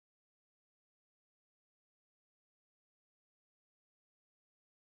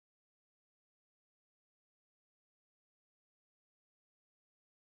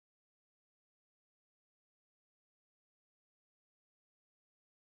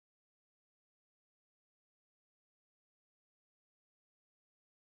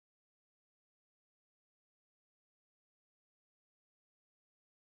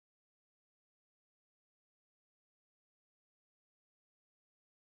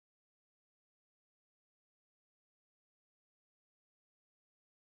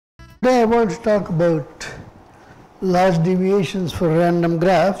Today I want to talk about large deviations for random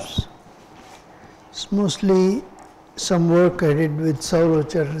graphs. It's mostly some work I did with Saurav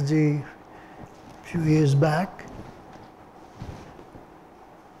Chatterjee a few years back.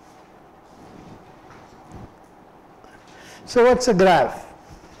 So what's a graph?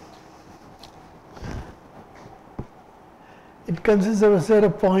 It consists of a set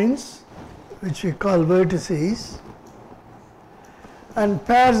of points which we call vertices and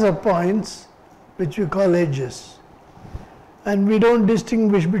pairs of points which we call edges. And we don't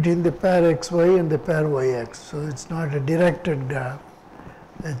distinguish between the pair xy and the pair yx. So it's not a directed graph.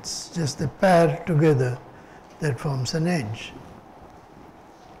 It's just the pair together that forms an edge.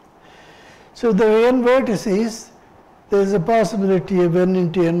 So there are n vertices. There is a possibility of n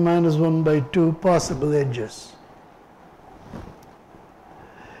into n minus 1 by 2 possible edges.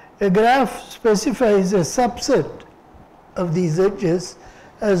 A graph specifies a subset of these edges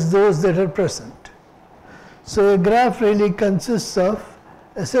as those that are present. So a graph really consists of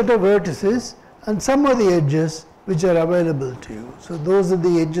a set of vertices and some of the edges which are available to you. So those are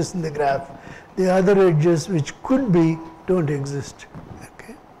the edges in the graph. The other edges which could be don't exist.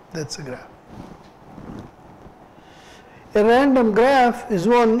 Okay, that's a graph. A random graph is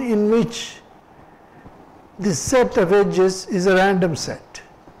one in which the set of edges is a random set.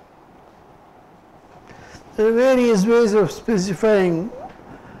 There are various ways of specifying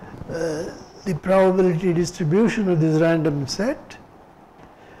the probability distribution of this random set,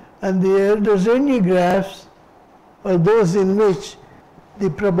 and the Erdős-Rényi graphs are those in which the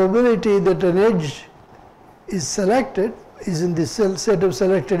probability that an edge is selected is in the set of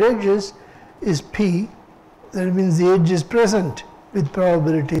selected edges is p. That means the edge is present with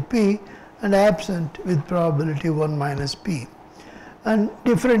probability p and absent with probability 1 minus p. And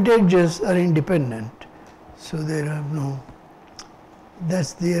different edges are independent. So there are no,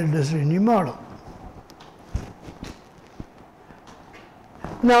 that's the Erdős-Rényi model.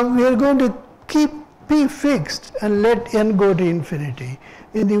 Now we are going to keep p fixed and let n go to infinity.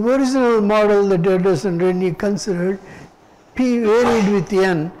 In the original model that Erdős and Rényi considered, p varied with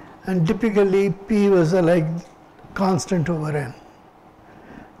n, and typically p was like constant over n.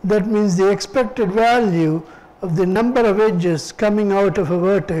 That means the expected value of the number of edges coming out of a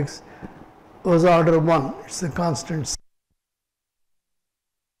vertex was order 1. It's the constant.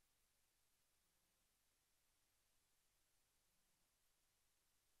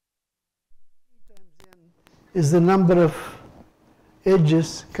 Is the number of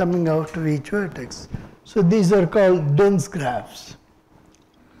edges coming out of each vertex. So these are called dense graphs.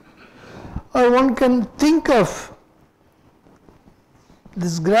 Or one can think of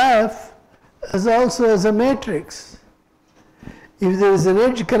this graph as also as a matrix. If there is an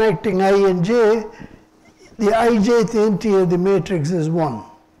edge connecting I and j, the ijth entry of the matrix is 1.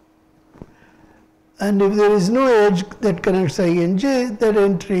 And if there is no edge that connects I and j, that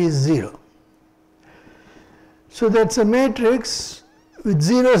entry is 0. So that's a matrix with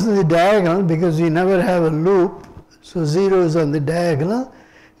zeros in the diagonal because we never have a loop. So zeros on the diagonal.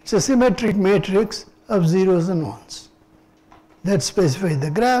 It's a symmetric matrix of zeros and ones. That specifies the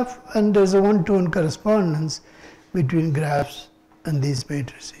graph, and there's a one-to-one correspondence between graphs and these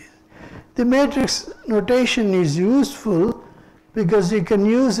matrices. The matrix notation is useful because you can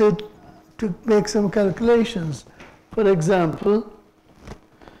use it to make some calculations. For example,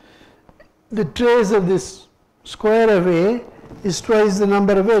 the trace of this square of A is twice the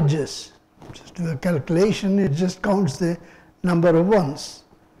number of edges. Just do a calculation, it just counts the number of ones.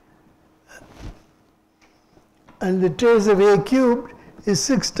 And the trace of A cubed is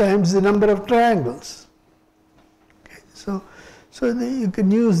 6 times the number of triangles. Okay, so you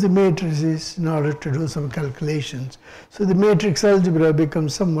can use the matrices in order to do some calculations. So the matrix algebra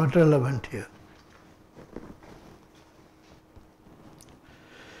becomes somewhat relevant here.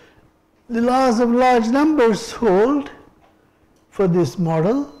 The laws of large numbers hold for this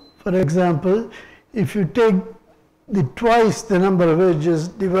model. For example, if you take twice the number of edges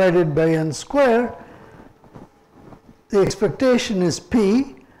divided by n square, the expectation is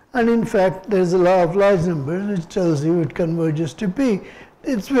p, and in fact there is a law of large numbers which tells you it converges to p.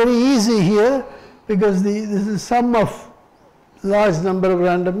 It's very easy here because this is the sum of large number of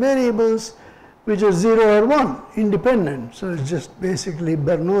random variables which are 0 or 1 independent. So it's just basically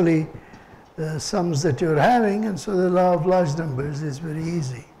Bernoulli sums that you're having, and so the law of large numbers is very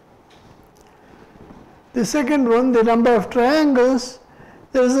easy. The second one, the number of triangles,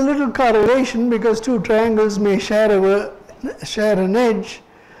 there is a little correlation because two triangles may share an edge,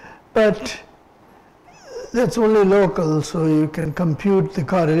 but that's only local, so you can compute the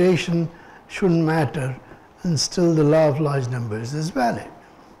correlation, shouldn't matter, and still the law of large numbers is valid.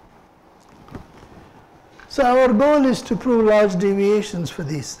 So our goal is to prove large deviations for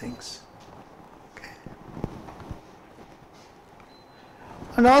these things. Okay.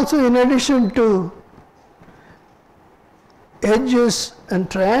 And also, in addition to edges and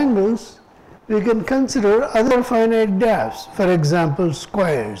triangles, we can consider other finite graphs. For example,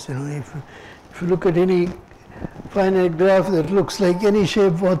 squares. If you look at any finite graph that looks like any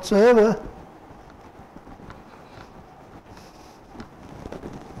shape whatsoever,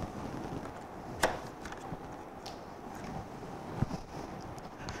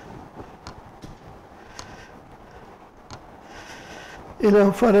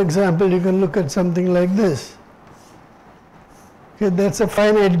 for example, you can look at something like this. Okay, that's a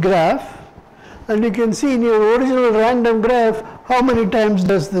finite graph, and you can see in your original random graph how many times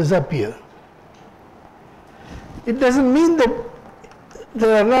does this appear. It doesn't mean that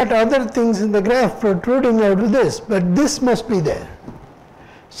there are not other things in the graph protruding out of this, but this must be there.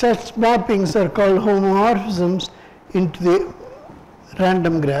 Such mappings are called homomorphisms into the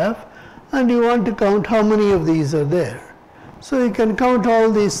random graph, and you want to count how many of these are there. So you can count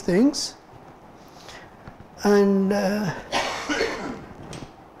all these things, and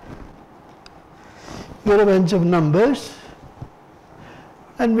get a bunch of numbers,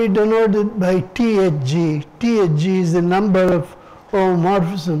 and we denote it by THG. THG is the number of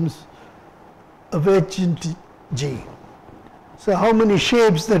homomorphisms of H into G. So how many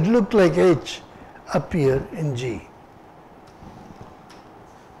shapes that look like H appear in G?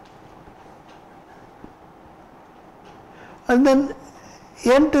 And then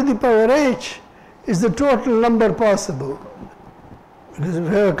n to the power h is the total number possible. Because if you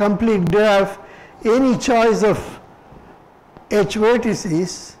have a complete graph, any choice of h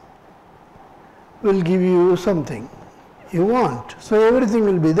vertices will give you something you want. So everything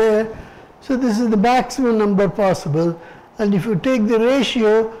will be there. So this is the maximum number possible. And if you take the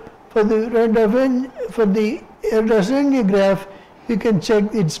ratio for the Erdős-Renyi graph, you can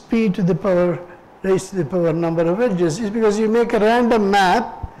check it's p to the power raised to the power number of edges. It's because you make a random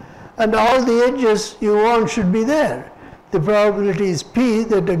map and all the edges you want should be there. The probability is p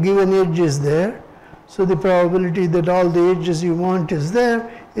that a given edge is there. So the probability that all the edges you want is there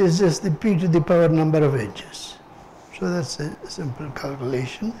is just the p to the power number of edges. So that's a simple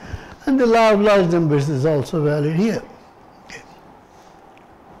calculation. And the law of large numbers is also valid here. Okay.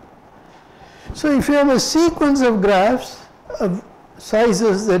 So if you have a sequence of graphs of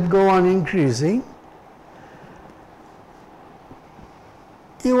sizes that go on increasing,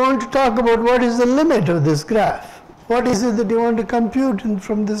 you want to talk about what is the limit of this graph. What is it that you want to compute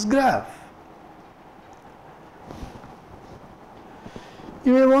from this graph?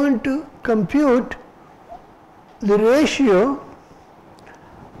 You may want to compute the ratio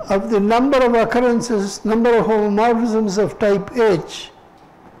of the number of occurrences, number of homomorphisms of type H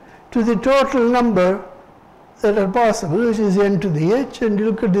to the total number that are possible, which is n to the h, and you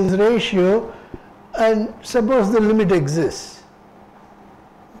look at this ratio and suppose the limit exists.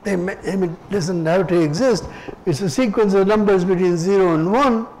 The limit doesn't have to exist. It's a sequence of numbers between 0 and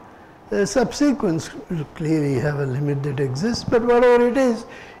 1. The subsequence will clearly have a limit that exists, but whatever it is,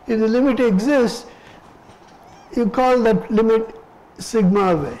 if the limit exists, you call that limit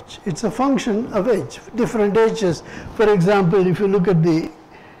sigma of h. It's a function of h, different h's. For example, if you look at the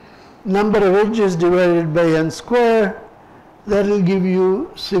number of edges divided by n square, that will give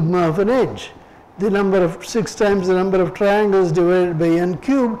you sigma of an edge. The number of 6 times the number of triangles divided by n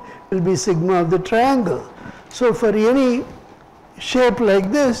cubed will be sigma of the triangle. So for any shape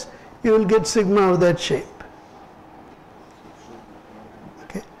like this, you will get sigma of that shape.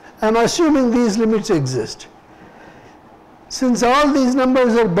 Okay. I'm assuming these limits exist. Since all these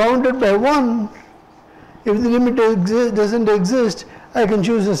numbers are bounded by 1, if the limit doesn't exist, I can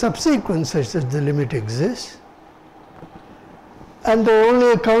choose a subsequence such that the limit exists. And the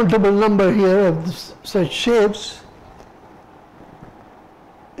only countable number here of such shapes,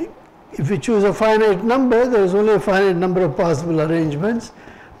 if you choose a finite number, there is only a finite number of possible arrangements,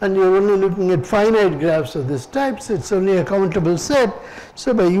 and you're only looking at finite graphs of this type, so it's only a countable set.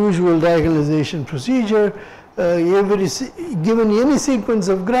 So by usual diagonalization procedure, given any sequence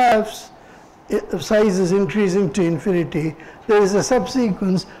of graphs of sizes increasing to infinity, there is a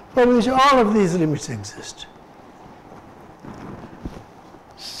subsequence for which all of these limits exist.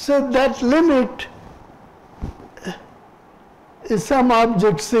 So that limit is some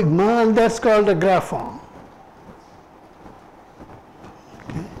object sigma, and that's called a graphon.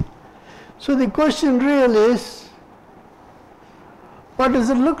 Okay. So the question really is, what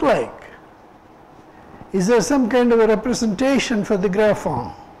does it look like? Is there some kind of a representation for the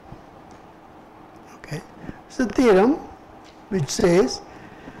graphon? Okay. It's a theorem which says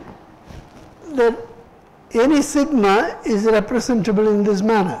that any sigma is representable in this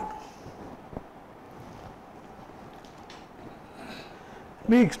manner. Let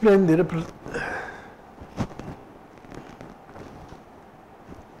me explain the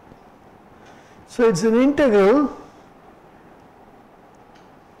So it's an integral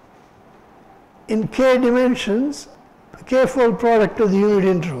in k dimensions, k-fold product of the unit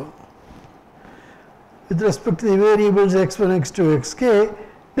interval. With respect to the variables x1, x2, xk,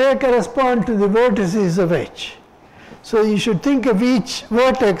 they correspond to the vertices of H. So you should think of each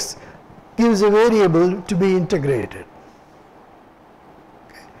vertex gives a variable to be integrated.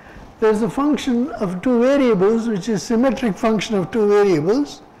 Okay. There is a function of two variables which is symmetric function of two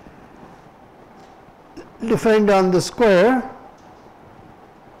variables defined on the square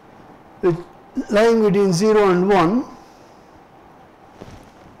with lying between 0 and 1,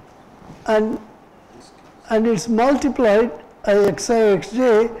 and it's multiplied by xi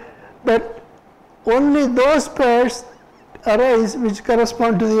xj, but only those pairs arise which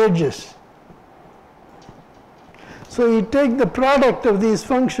correspond to the edges. So you take the product of these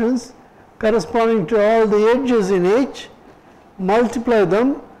functions corresponding to all the edges in H, multiply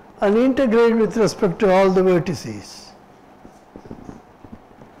them and integrate with respect to all the vertices.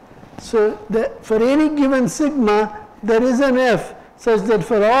 So for any given sigma there is an f such that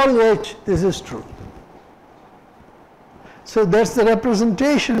for all H this is true. So that's the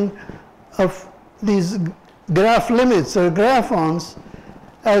representation of these graph limits or graphons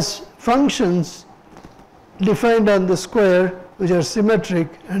as functions defined on the square which are symmetric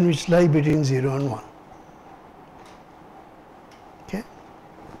and which lie between 0 and 1. Okay.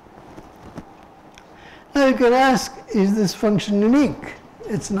 Now you can ask, is this function unique?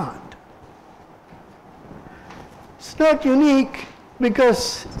 It's not. It's not unique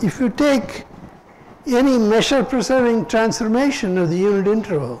because if you take any measure preserving transformation of the unit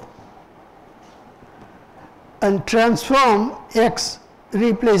interval and transform x,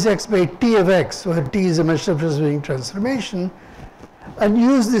 replace x by t of x, where t is a measure preserving transformation, and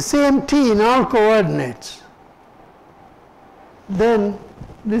use the same t in all coordinates, then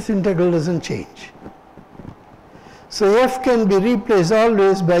this integral doesn't change. So f can be replaced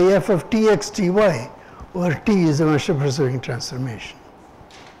always by f of tx ty, where t is a measure preserving transformation.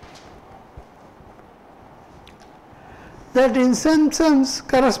 That in some sense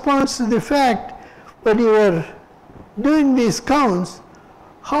corresponds to the fact when you are doing these counts,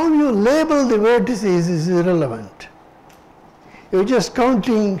 how you label the vertices is irrelevant. You're just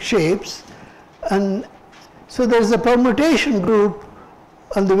counting shapes, and so there's a permutation group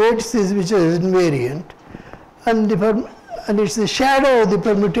on the vertices which are invariant, and it's the shadow of the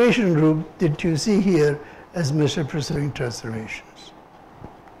permutation group that you see here as measure preserving transformations.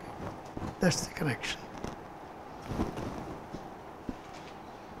 That's the connection.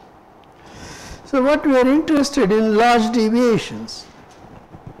 So what we are interested in, large deviations.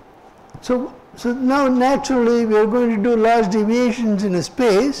 So now naturally we are going to do large deviations in a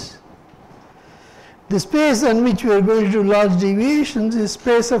space. The space on which we are going to do large deviations is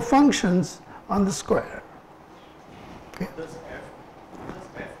space of functions on the square. Okay. Does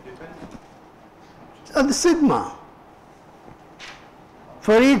F depend on the sigma.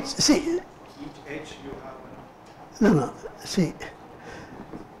 For each, see. Each H you have No, see.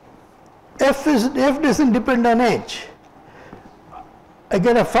 F doesn't depend on H. I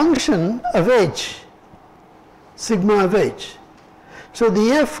get a function of H, sigma of H. So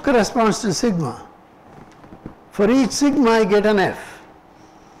the F corresponds to sigma. For each sigma I get an F.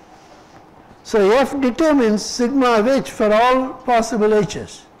 So F determines sigma of H for all possible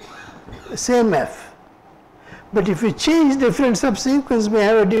H's, same F. But if you change different subsequence may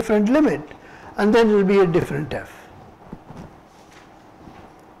have a different limit, and then it will be a different F.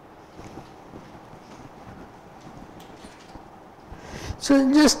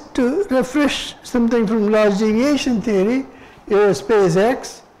 So just to refresh something from large deviation theory, you have a space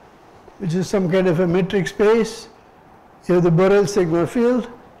X, which is some kind of a metric space. You have the Borel sigma field,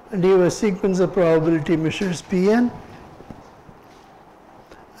 and you have a sequence of probability measures Pn,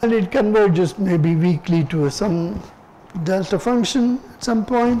 and it converges maybe weakly to some delta function at some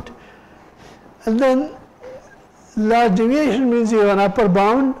point. And then large deviation means you have an upper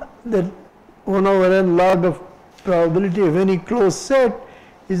bound that 1 over n log of probability of any closed set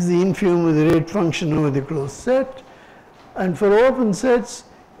is the infimum of the rate function over the closed set. And for open sets,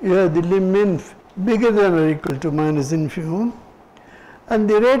 you have the lim inf bigger than or equal to minus infimum. And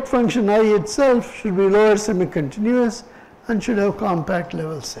the rate function I itself should be lower semi-continuous and should have compact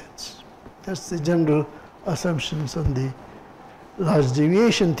level sets. That's the general assumptions on the large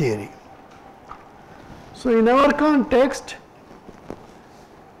deviation theory. So in our context,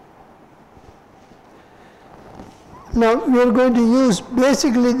 Now we are going to use,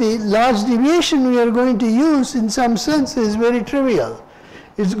 basically the large deviation we are going to use in some sense is very trivial.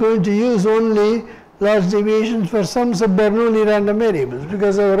 It's going to use only large deviations for sums of Bernoulli random variables,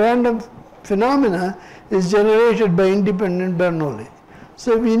 because our random phenomena is generated by independent Bernoulli.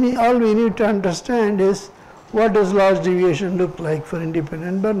 So all we need to understand is what does large deviation look like for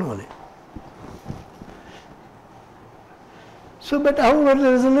independent Bernoulli. So, but however,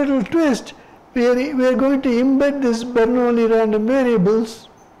 there is a little twist. We are going to embed this Bernoulli random variables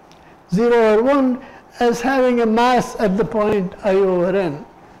 0 or 1 as having a mass at the point I over n,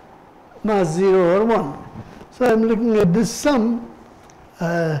 mass 0 or 1. So I am looking at this sum.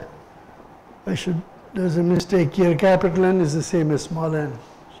 There's a mistake here, capital N is the same as small n,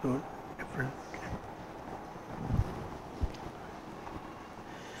 so different.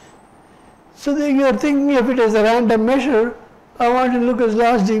 So you are thinking of it as a random measure. I want to look at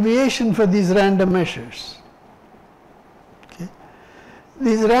large deviation for these random measures. Okay.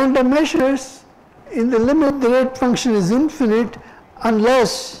 These random measures, in the limit the rate function is infinite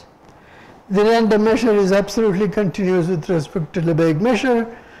unless the random measure is absolutely continuous with respect to Lebesgue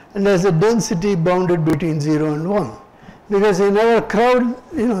measure and has a density bounded between 0 and 1. Because in our crowd,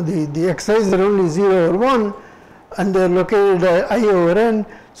 the xi's are only 0 or 1 and they are located at I over n.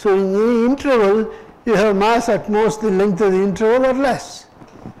 So in any interval, you have mass at most the length of the interval or less.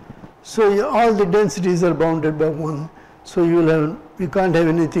 So all the densities are bounded by 1. So you can't have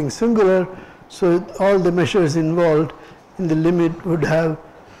anything singular. So all the measures involved in the limit would have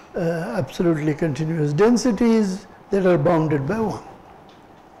absolutely continuous densities that are bounded by 1.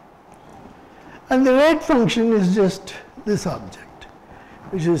 And the rate function is just this object,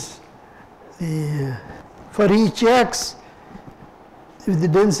 which is for each x, if the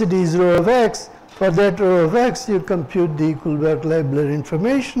density is rho of x, for that rho of x, you compute the Kullback-Leibler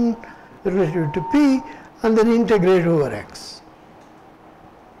information relative to p and then integrate over x.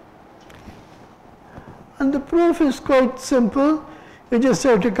 And the proof is quite simple. You just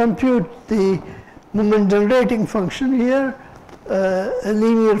have to compute the moment generating function here, a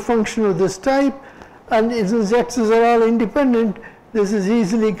linear function of this type, and since x's are all independent, this is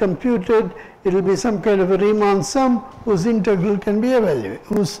easily computed. It will be some kind of a Riemann sum whose integral can be evaluated,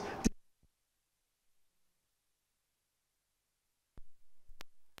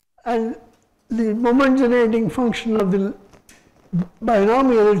 and the moment generating function of the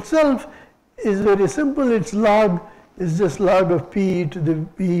binomial itself is very simple. Its log is just log of p to the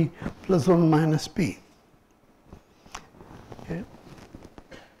p plus 1 minus p. Okay.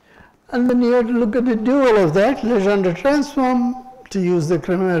 And then you have to look at the dual of that, Legendre transform, to use the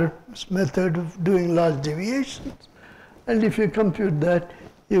Cramer's method of doing large deviations. And if you compute that,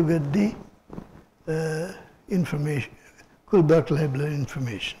 you get the information, Kullback-Leibler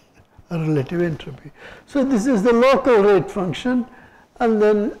information, a relative entropy. So this is the local rate function, and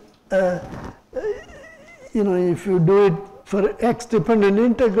then if you do it for x-dependent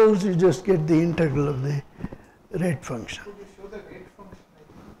integrals, you just get the integral of the rate function. Could you show the rate function?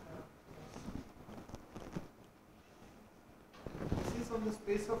 This is on the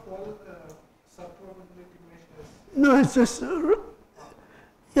space of all subprobability measures. No, it's just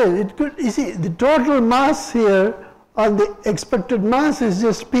it could. You see, the total mass here on the expected mass is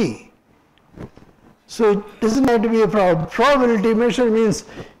just p. So it doesn't have to be a probability measure. Means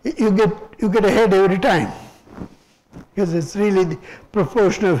you get a head every time, because it's really the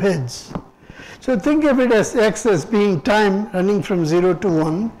proportion of heads. So think of it as x as being time running from 0 to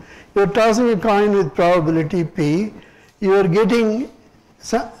 1. You're tossing a coin with probability p. You are getting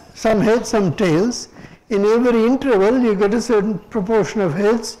some heads, some tails. In every interval, you get a certain proportion of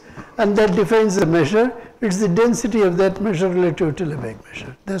heads, and that defines the measure. It's the density of that measure relative to Lebesgue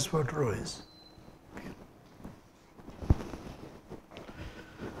measure. That's what rho is.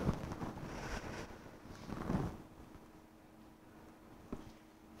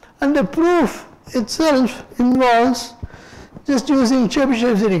 And the proof itself involves just using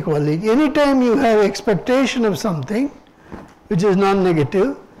Chebyshev's inequality. Anytime you have expectation of something which is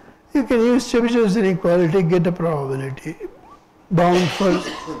non-negative, you can use Chebyshev's inequality, get a probability bound for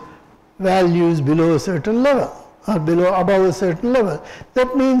values below a certain level or above a certain level.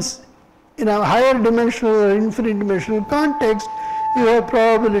 That means in a higher dimensional or infinite dimensional context, you have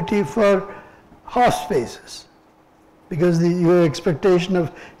probability for half spaces, because your expectation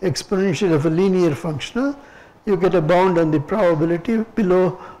of exponential of a linear functional, you get a bound on the probability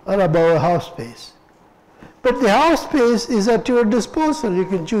below or above a half space. But the half space is at your disposal. You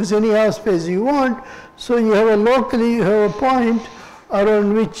can choose any half space you want. So you have a point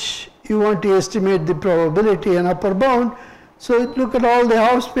around which you want to estimate the probability and upper bound. So look at all the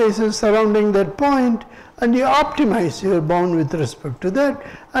half spaces surrounding that point and you optimize your bound with respect to that,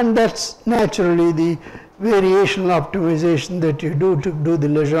 and that's naturally the variational optimization that you do to do the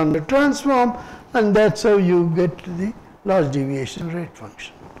Legendre transform, and that's how you get to the large deviation rate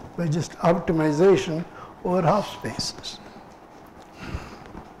function, by just optimization over half spaces.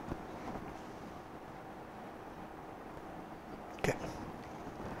 Okay.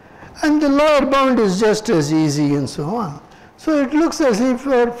 And the lower bound is just as easy and so on. So it looks as if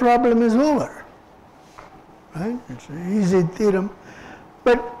our problem is over, right? It's an easy theorem,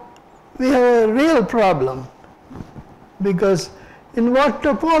 but we have a real problem, because in what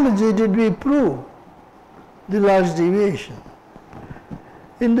topology did we prove the large deviation?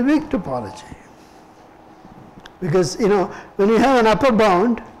 In the weak topology. Because, you know, when you have an upper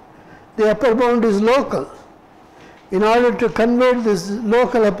bound, the upper bound is local. In order to convert this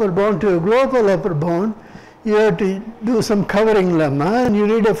local upper bound to a global upper bound, you have to do some covering lemma, and you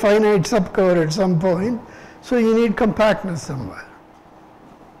need a finite subcover at some point, so you need compactness somewhere.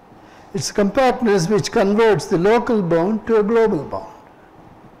 It's compactness which converts the local bound to a global bound.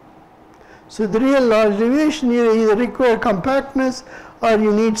 So the real large deviation, you either require compactness or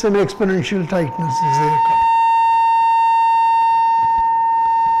you need some exponential tightness, as they call it.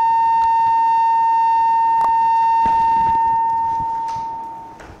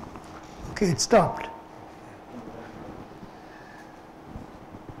 Okay, it stopped.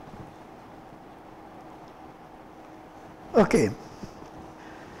 Okay.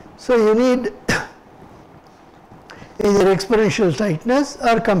 So you need either exponential tightness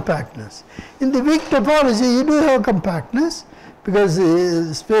or compactness. In the weak topology, you do have compactness, because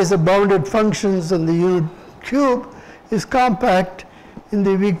the space of bounded functions on the unit cube is compact in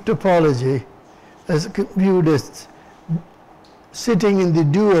the weak topology, as viewed as sitting in the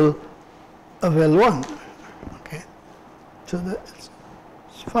dual of L1. Okay, so that's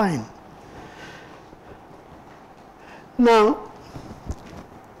fine. Now,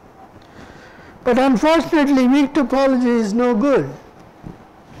 but unfortunately, weak topology is no good.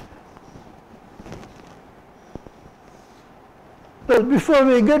 But before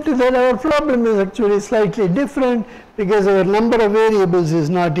we get to that, our problem is actually slightly different, because our number of variables is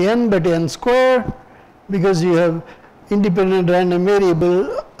not n but n square, because you have independent random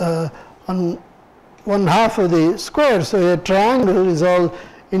variable on one half of the square. So a triangle is all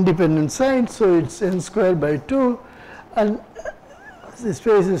independent sides, so it's n squared by 2, and the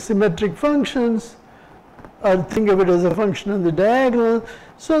space is symmetric functions, or think of it as a function on the diagonal.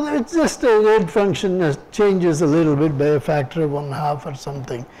 So it's just a rate function that changes a little bit by a factor of 1/2 or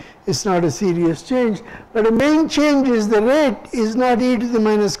something. It's not a serious change, but the main change is the rate is not e to the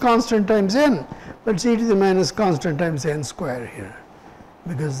minus constant times n, but it's e to the minus constant times n square here,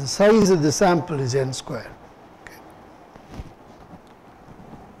 because the size of the sample is n square. Okay.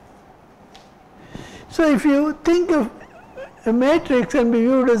 So if you think of a matrix can be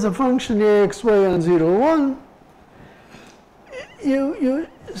viewed as a function ax, y on 0, 1. You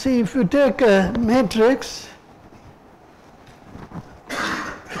see, if you take a matrix,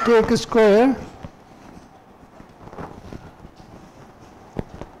 take a square,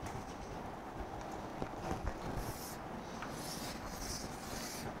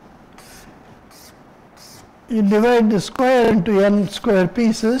 you divide the square into n square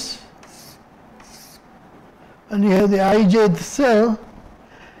pieces, and you have the ijth cell.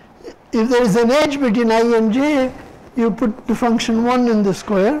 If there is an edge between I and j, you put the function 1 in the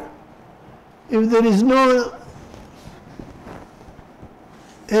square. If there is no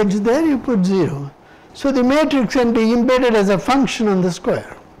edge there, you put 0. So the matrix can be embedded as a function on the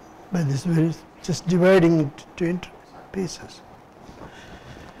square by this very, just dividing it into pieces.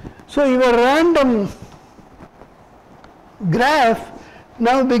 So your random graph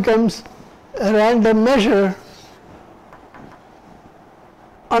now becomes a random measure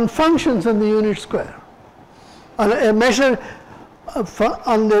on functions on the unit square, on a measure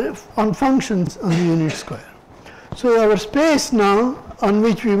on functions on the unit square. So our space now on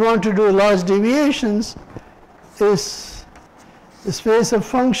which we want to do large deviations is the space of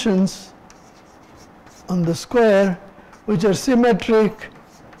functions on the square which are symmetric,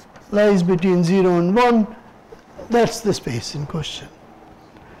 lies between 0 and 1. That's the space in question.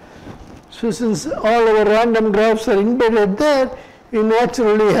 So since all our random graphs are embedded there, we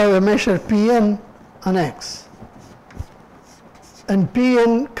naturally have a measure Pn on X. And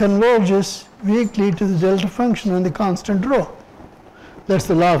Pn converges weakly to the delta function on the constant rho. That's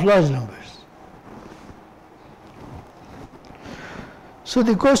the law of large numbers. So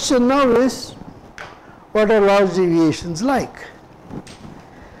the question now is, what are large deviations like?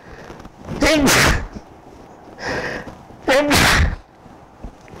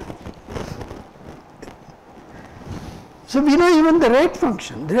 So we know even the rate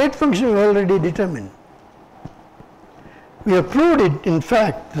function. The rate function we already determined. We have proved it, in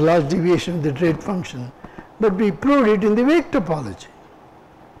fact, the large deviation of the rate function, but we proved it in the weak topology.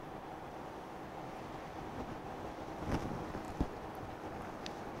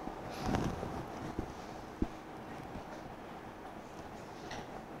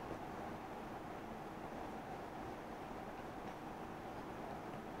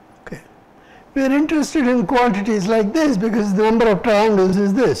 We are interested in quantities like this because the number of triangles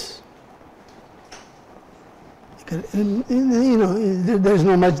is this. You know, there is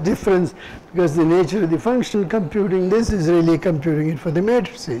no much difference because the nature of the function computing this is really computing it for the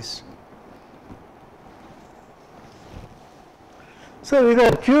matrices. So we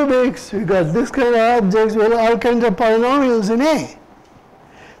got cubics, we got this kind of objects, well, all kinds of polynomials in A.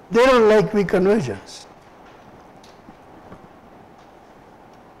 They don't like weak convergence.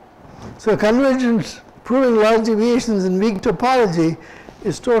 So convergence, proving large deviations in weak topology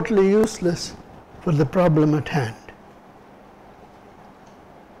is totally useless for the problem at hand.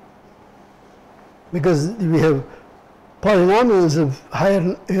 Because we have polynomials of higher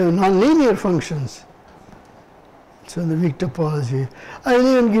nonlinear functions. So the weak topology. I will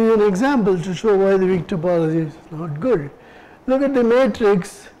even give you an example to show why the weak topology is not good. Look at the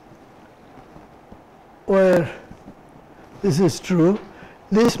matrix where this is true.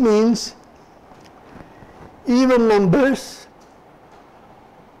 This means even numbers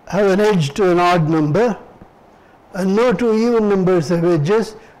have an edge to an odd number, and no two even numbers have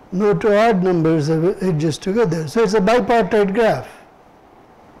edges, no two odd numbers have edges together. So it's a bipartite graph.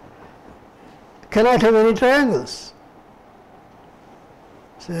 Cannot have any triangles.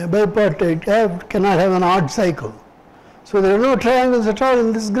 So a bipartite graph cannot have an odd cycle. So there are no triangles at all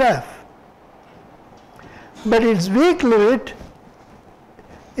in this graph. But its weak limit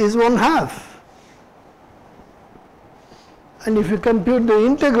is 1/2. And if you compute the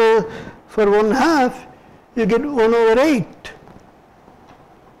integral for 1/2, you get 1/8.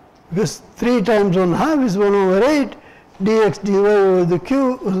 Because 3 times 1/2 is 1/8, dx dy over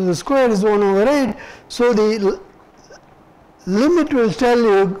the square is 1/8. So the limit will tell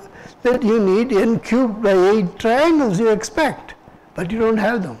you that you need n cubed by 8 triangles you expect, but you don't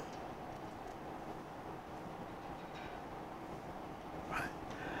have them.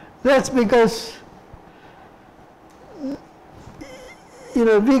 That's because, you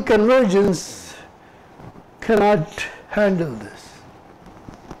know, weak convergence cannot handle this.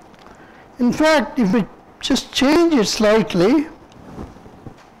 In fact, if we just change it slightly,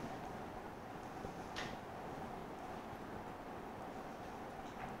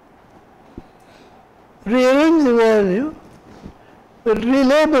 rearrange the value, but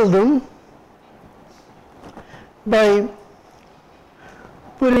relabel them by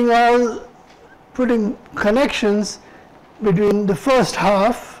putting connections between the first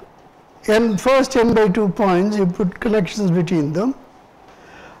half, first n by 2 points, you put connections between them,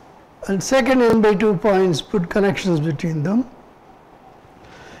 and second n by 2 points, put connections between them,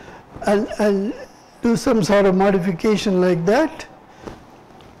 and do some sort of modification like that.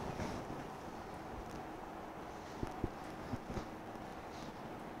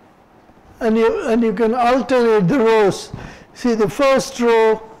 And you can alternate the rows. See, the first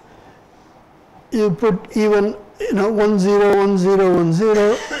row you put even 1 0 1 0 1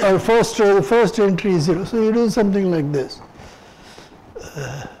 0, or first row the first entry is 0. So you do something like this.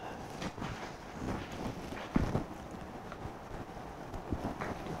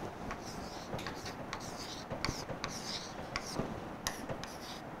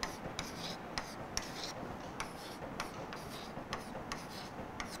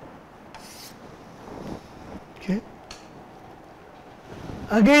 Okay.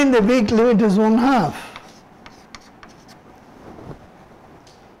 Again, the weak limit is 1/2.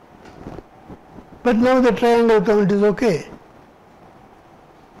 But now the triangle count is okay.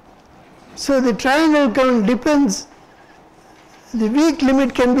 So the triangle count depends. The weak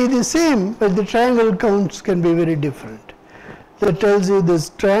limit can be the same, but the triangle counts can be very different. That tells you this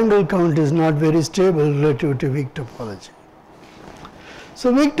triangle count is not very stable relative to weak topology.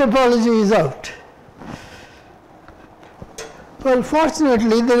 So weak topology is out. Well,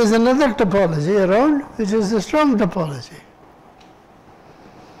 fortunately, there is another topology around, which is the strong topology.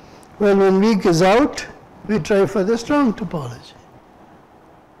 Well, when weak is out, we try for the strong topology.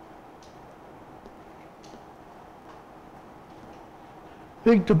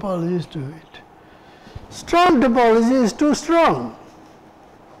 Weak topology is too weak. Strong topology is too strong.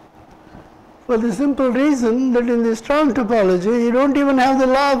 For the simple reason that in the strong topology, you don't even have the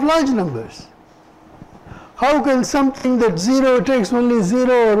law of large numbers. How can something that 0 takes only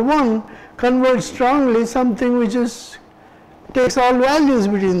 0 or 1 convert strongly something which is takes all values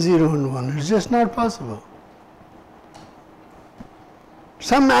between 0 and 1. It's just not possible.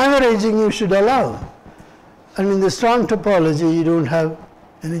 Some averaging you should allow. And in the strong topology, you don't have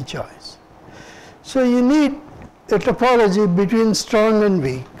any choice. So you need a topology between strong and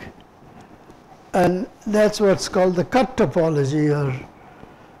weak. And that's what's called the cut topology or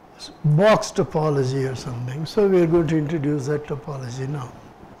box topology or something. So we are going to introduce that topology now.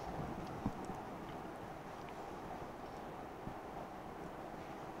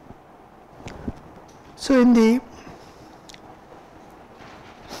 So in the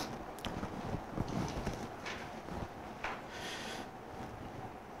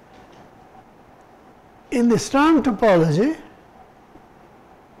strong topology,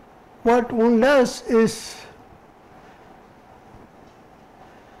 what one does is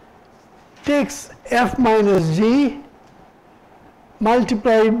takes f minus g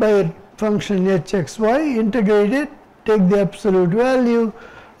multiplied by a function hxy, integrate it, take the absolute value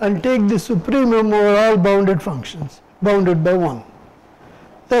and take the supremum over all bounded functions, bounded by 1.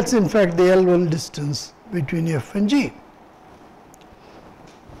 That's in fact the L1 distance between f and g.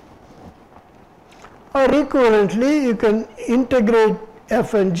 Or equivalently, you can integrate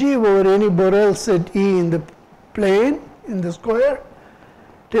f and g over any Borel set E in the plane, in the square,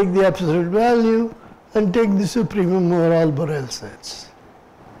 take the absolute value and take the supremum over all Borel sets.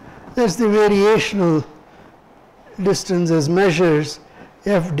 That's the variational distance as measures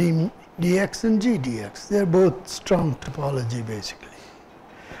f dx and g dx. They are both strong topology basically.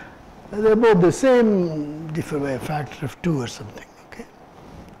 They are both the same, differ by a factor of 2 or something.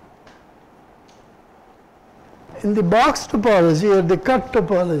 In the box topology or the cut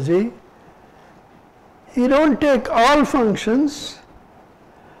topology, you don't take all functions,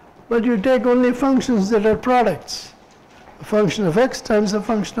 but you take only functions that are products. A function of x times a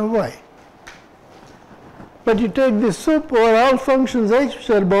function of y. But you take the sup over all functions h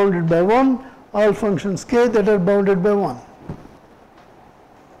which are bounded by 1, all functions k that are bounded by 1.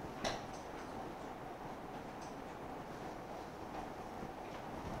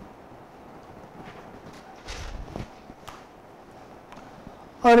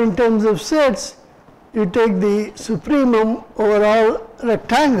 Or in terms of sets, you take the supremum over all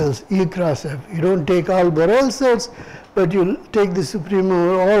rectangles E cross F. You don't take all Borel sets, but you take the supremum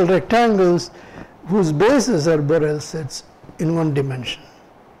over all rectangles whose bases are Borel sets in one dimension.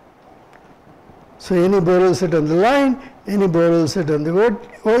 So any Borel set on the line, any Borel set on the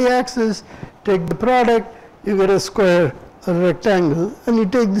y-axis, take the product, you get a square or rectangle, and you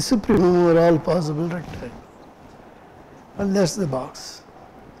take the supremum over all possible rectangles. And that's the box.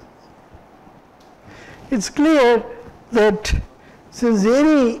 It's clear that since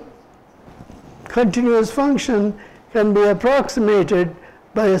any continuous function can be approximated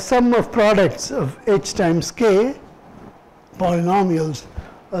by a sum of products of h times k, polynomials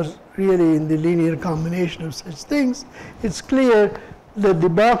are really in the linear combination of such things, it's clear that the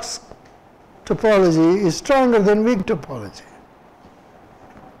box topology is stronger than weak topology.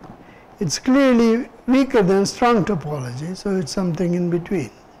 It's clearly weaker than strong topology, so it's something in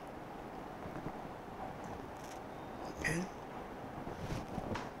between.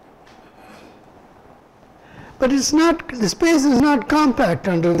 But it's not, the space is not compact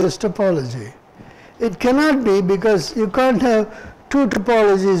under this topology. It cannot be because you can't have two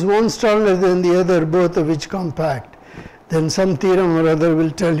topologies, one stronger than the other, both of which compact. Then some theorem or other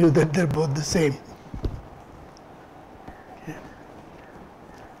will tell you that they're both the same. Okay.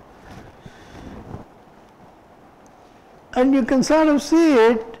 And you can sort of see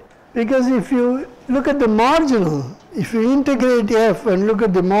it because if you look at the marginal, if you integrate f and look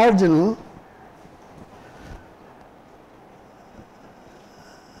at the marginal,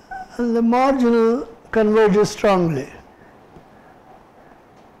 and the marginal converges strongly.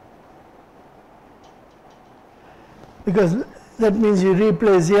 Because that means you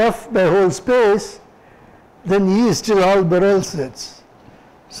replace f by whole space, then E is still all Borel sets.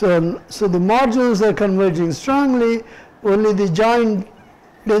 So the marginals are converging strongly, only the joint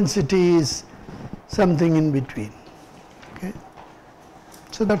density is something in between. Okay?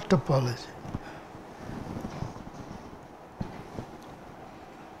 So that's topology.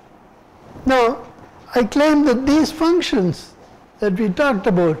 Now, I claim that these functions that we talked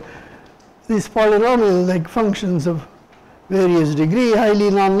about, these polynomial-like functions of various degree, highly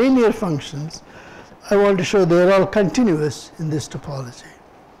nonlinear functions, I want to show they are all continuous in this topology.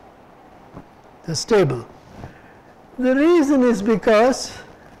 They're stable. The reason is because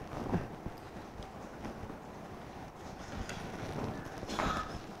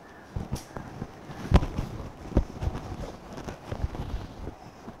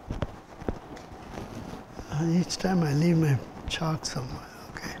each time I leave my chalk somewhere.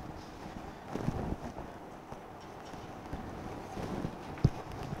 Okay.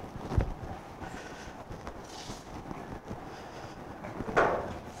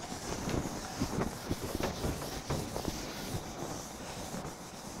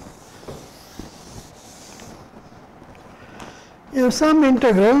 You have some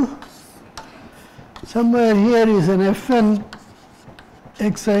integral. Somewhere here is an fn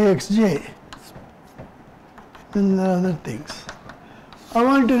xi xj. And there are other things. I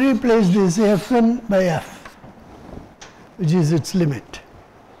want to replace this fn by f, which is its limit.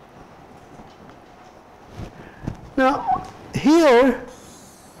 Now, here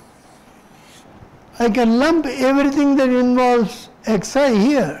I can lump everything that involves xi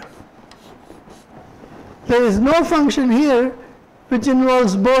here. There is no function here which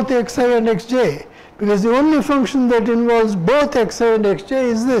involves both xi and xj, because the only function that involves both xi and xj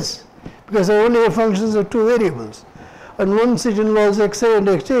is this, because I only have functions of two variables. And once it involves xi and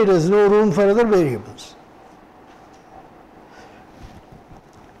xj, it has no room for other variables.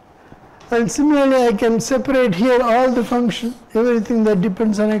 And similarly, I can separate here all the function, everything that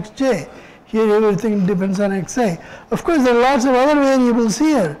depends on xj. Here everything depends on xi. Of course, there are lots of other variables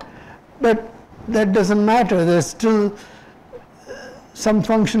here, but that doesn't matter. There's still some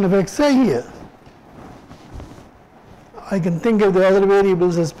function of xi here. I can think of the other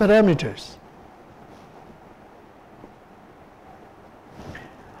variables as parameters.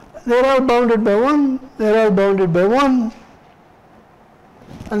 They're all bounded by 1, they're all bounded by 1,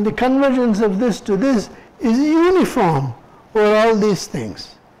 and the convergence of this to this is uniform over all these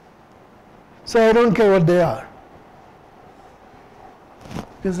things. So I don't care what they are.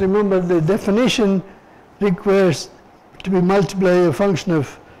 Because remember, the definition requires to be multiplied a function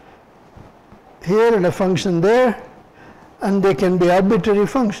of here and a function there, and they can be arbitrary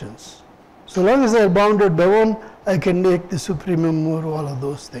functions. So long as they are bounded by 1, I can make the supremum over all of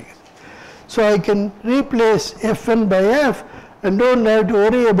those things. So I can replace fn by f and don't have to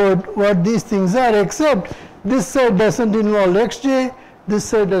worry about what these things are, except this side doesn't involve xj, this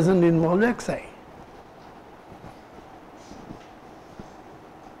side doesn't involve xi.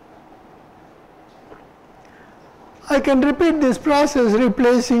 I can repeat this process,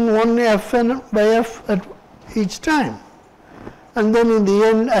 replacing one fn by f at each time. And then in the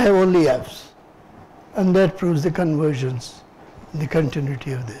end, I have only f's. And that proves the convergence, the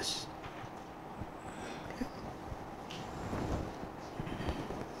continuity of this. Okay.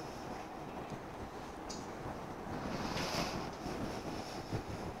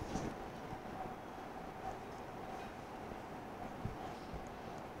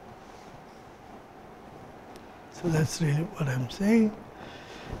 So that's really what I'm saying.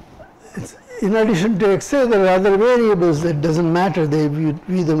 It's, in addition to xi, there are other variables that doesn't matter. They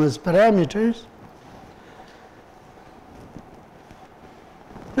view them as parameters.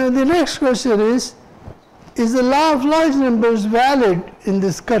 Now the next question is the law of large numbers valid in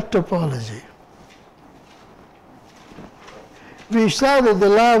this cut topology? We saw that the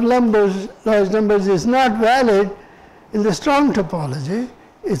law of large numbers is not valid in the strong topology.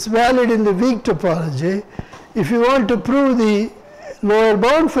 It's valid in the weak topology. If you want to prove the lower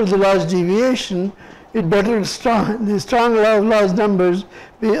bound for the large deviation, it better the strong law of large numbers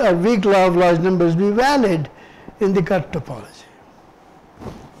or weak law of large numbers be valid in the cut topology.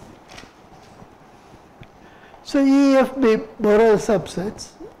 So EF be Borel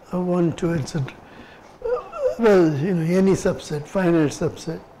subsets of 1, 2, etc. Well, you know, any subset, finite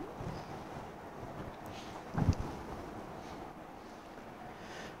subset.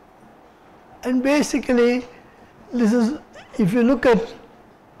 And basically, this is, if you look at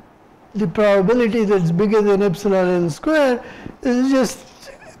the probability that's bigger than epsilon n square, this is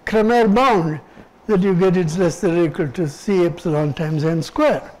just Cramer bound that you get it's less than or equal to C epsilon times n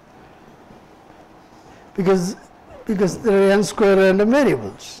square. Because there are n square random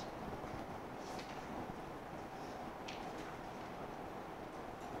variables.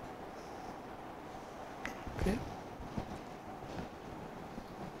 Okay.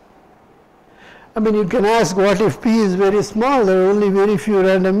 I mean, you can ask, what if p is very small? There are only very few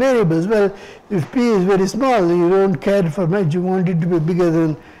random variables. Well, if p is very small, you don't care for much. You want it to be bigger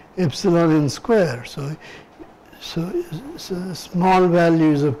than epsilon n square. So small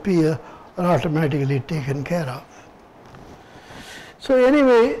values of p are automatically taken care of. So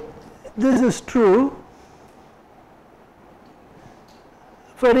anyway, this is true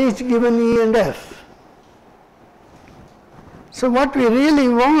for each given E and F. So what we really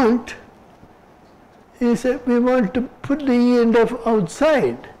want is that we want to put the E and F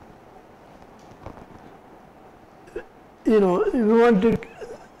outside. You know, we want to,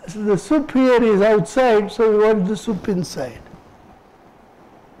 so the sup here is outside, so we want the sup inside.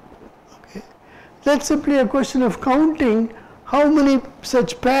 That's simply a question of counting how many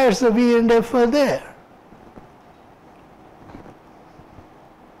such pairs of E and F are there.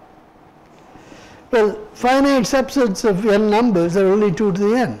 Well, finite subsets of n numbers are only 2 to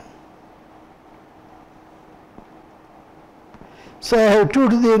the n. So I have 2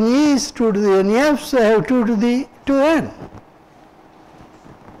 to the n E's, 2 to the n F's, so I have 2 to the 2n.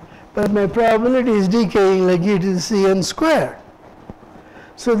 But my probability is decaying like e to the cn squared.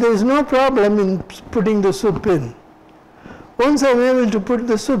 So there is no problem in putting the sup in. Once I am able to put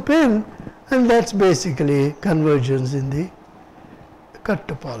the sup in, and that's basically convergence in the cut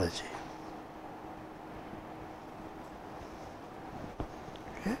topology.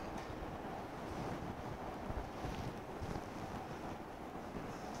 Okay.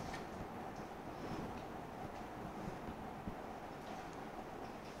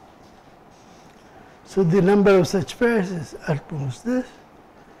 So the number of such pairs is at most this.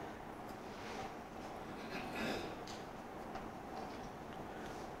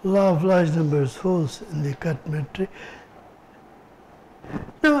 Law of large numbers holds in the cut metric.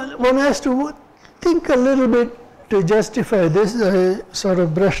 Now, one has to think a little bit to justify this. I sort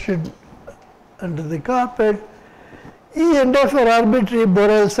of brushed it under the carpet. E and F are arbitrary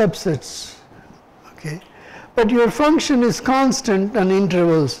Borel subsets. Okay. But your function is constant on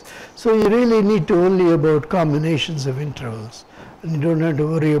intervals, so you really need to only about combinations of intervals, and you don't have to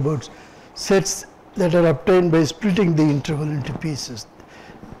worry about sets that are obtained by splitting the interval into pieces.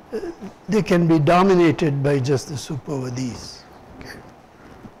 They can be dominated by just the sup over these. Okay.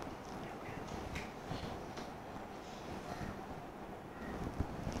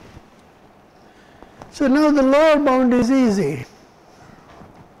 So now the lower bound is easy,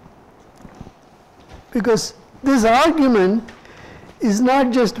 because this argument is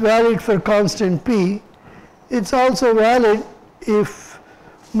not just valid for constant p, it's also valid if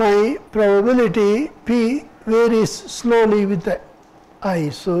my probability p varies slowly with the I.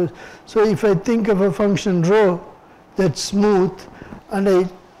 So if I think of a function rho that's smooth, and I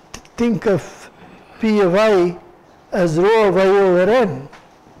think of p of I as rho of I over n,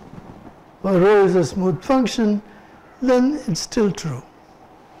 or rho is a smooth function, then it's still true.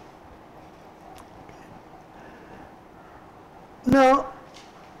 Now,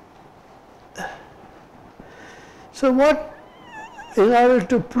 so what, in order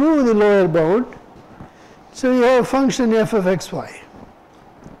to prove the lower bound, so you have a function f of xy.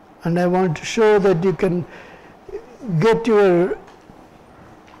 And I want to show that you can get your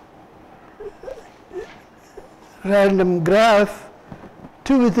random graph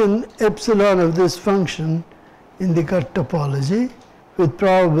to within epsilon of this function in the cut topology with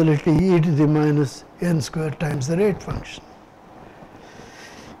probability e to the minus n squared times the rate function.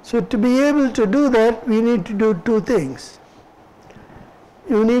 So to be able to do that, we need to do two things.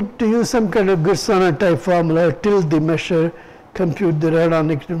 You need to use some kind of Gersonov type formula, tilt the measure, compute the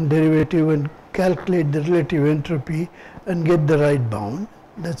Radonic derivative, and calculate the relative entropy and get the right bound.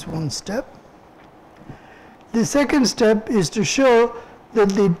 That's one step. The second step is to show that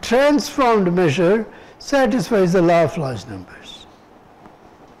the transformed measure satisfies the law of large numbers.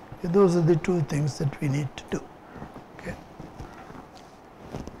 Okay, those are the two things that we need to do. Okay.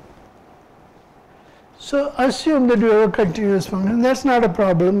 So assume that you have a continuous function. That's not a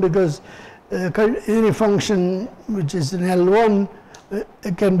problem, because any function which is in L1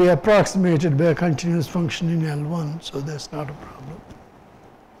 it can be approximated by a continuous function in L1, so that's not a problem.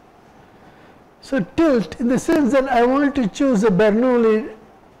 So tilt, in the sense that I want to choose a Bernoulli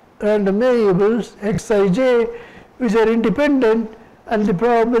random variables xij which are independent, and the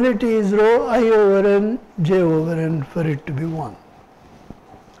probability is rho I over n, j over n for it to be 1.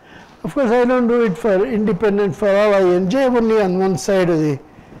 Of course, I don't do it for independent for all I and j, only on one side of the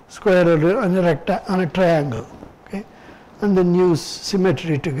square or on a triangle, okay, and then use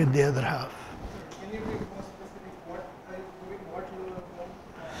symmetry to get the other half. Can you be more specific? What are you doing? What you are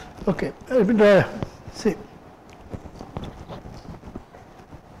doing? Okay, let me see.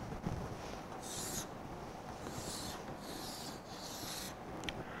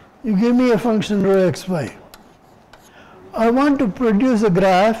 You give me a function rho xy. I want to produce a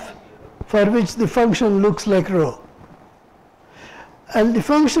graph for which the function looks like rho. And the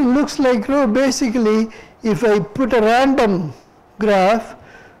function looks like rho basically if I put a random graph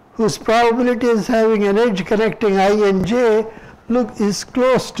whose probability is having an edge connecting I and j is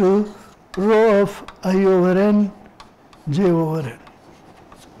close to rho of I over n, j over n.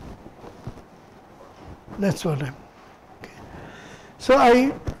 That's what I'm. Okay. So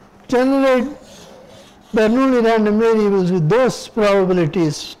I generate Bernoulli random variables with those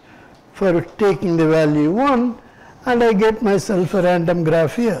probabilities for taking the value 1, and I get myself a random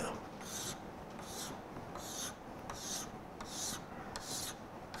graph here.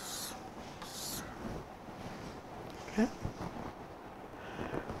 Okay.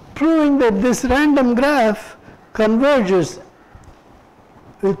 Proving that this random graph converges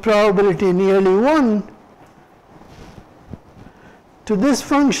with probability nearly 1 to this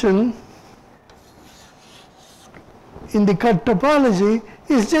function in the cut topology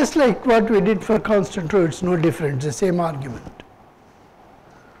is just like what we did for constant rho. It's no different, the same argument.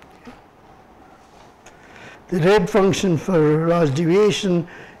 The rate function for large deviation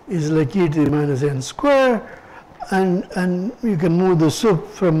is like e to the minus n square, and you can move the sup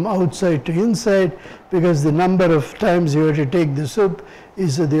from outside to inside because the number of times you have to take the sup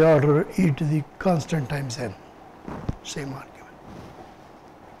is of the order e to the constant times n. Same argument.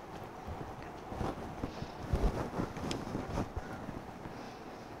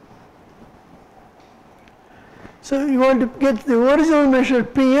 So you want to get the original measure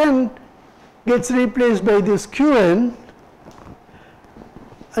Pn gets replaced by this Qn,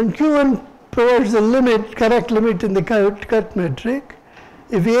 and Qn provides the limit, correct limit in the cut metric.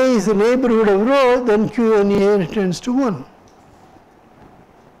 If A is the neighborhood of rho, then Qn A tends to 1.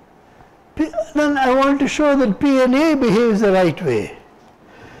 Then I want to show that Pna behaves the right way.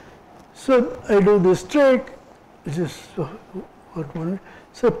 So I do this trick, which is what one.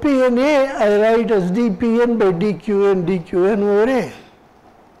 So Pna I write as dPn by dQn over A.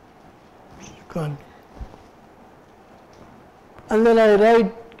 And then I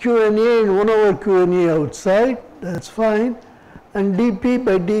write Qna in 1 over Qna outside, that's fine. And dP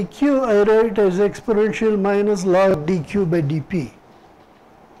by dQ I write as exponential minus log dQ by dP.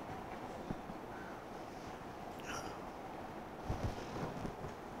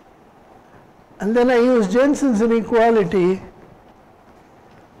 And then I use Jensen's inequality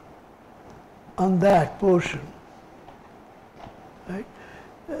on that portion. Right?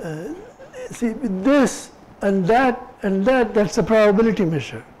 See, with this and that, that's a probability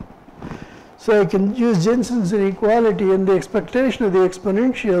measure. So I can use Jensen's inequality, and the expectation of the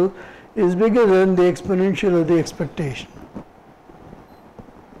exponential is bigger than the exponential of the expectation.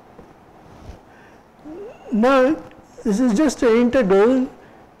 Now, this is just an integral.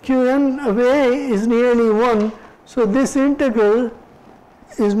 Qn of A is nearly 1, so this integral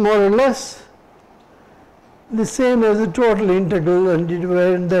is more or less the same as the total integral,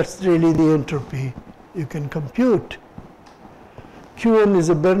 and that's really the entropy you can compute. Qn is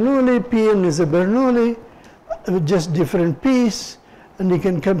a Bernoulli, Pn is a Bernoulli with just different p's, and you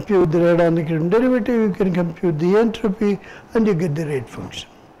can compute the Radhanickel derivative, you can compute the entropy, and you get the rate function.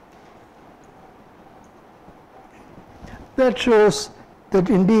 That shows that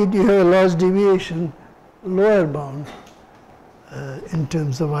indeed you have a large deviation lower bound in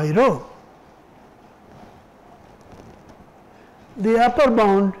terms of I rho. The upper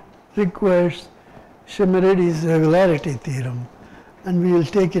bound requires Chemered's regularity theorem, and we will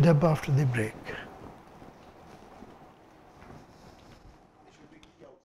take it up after the break.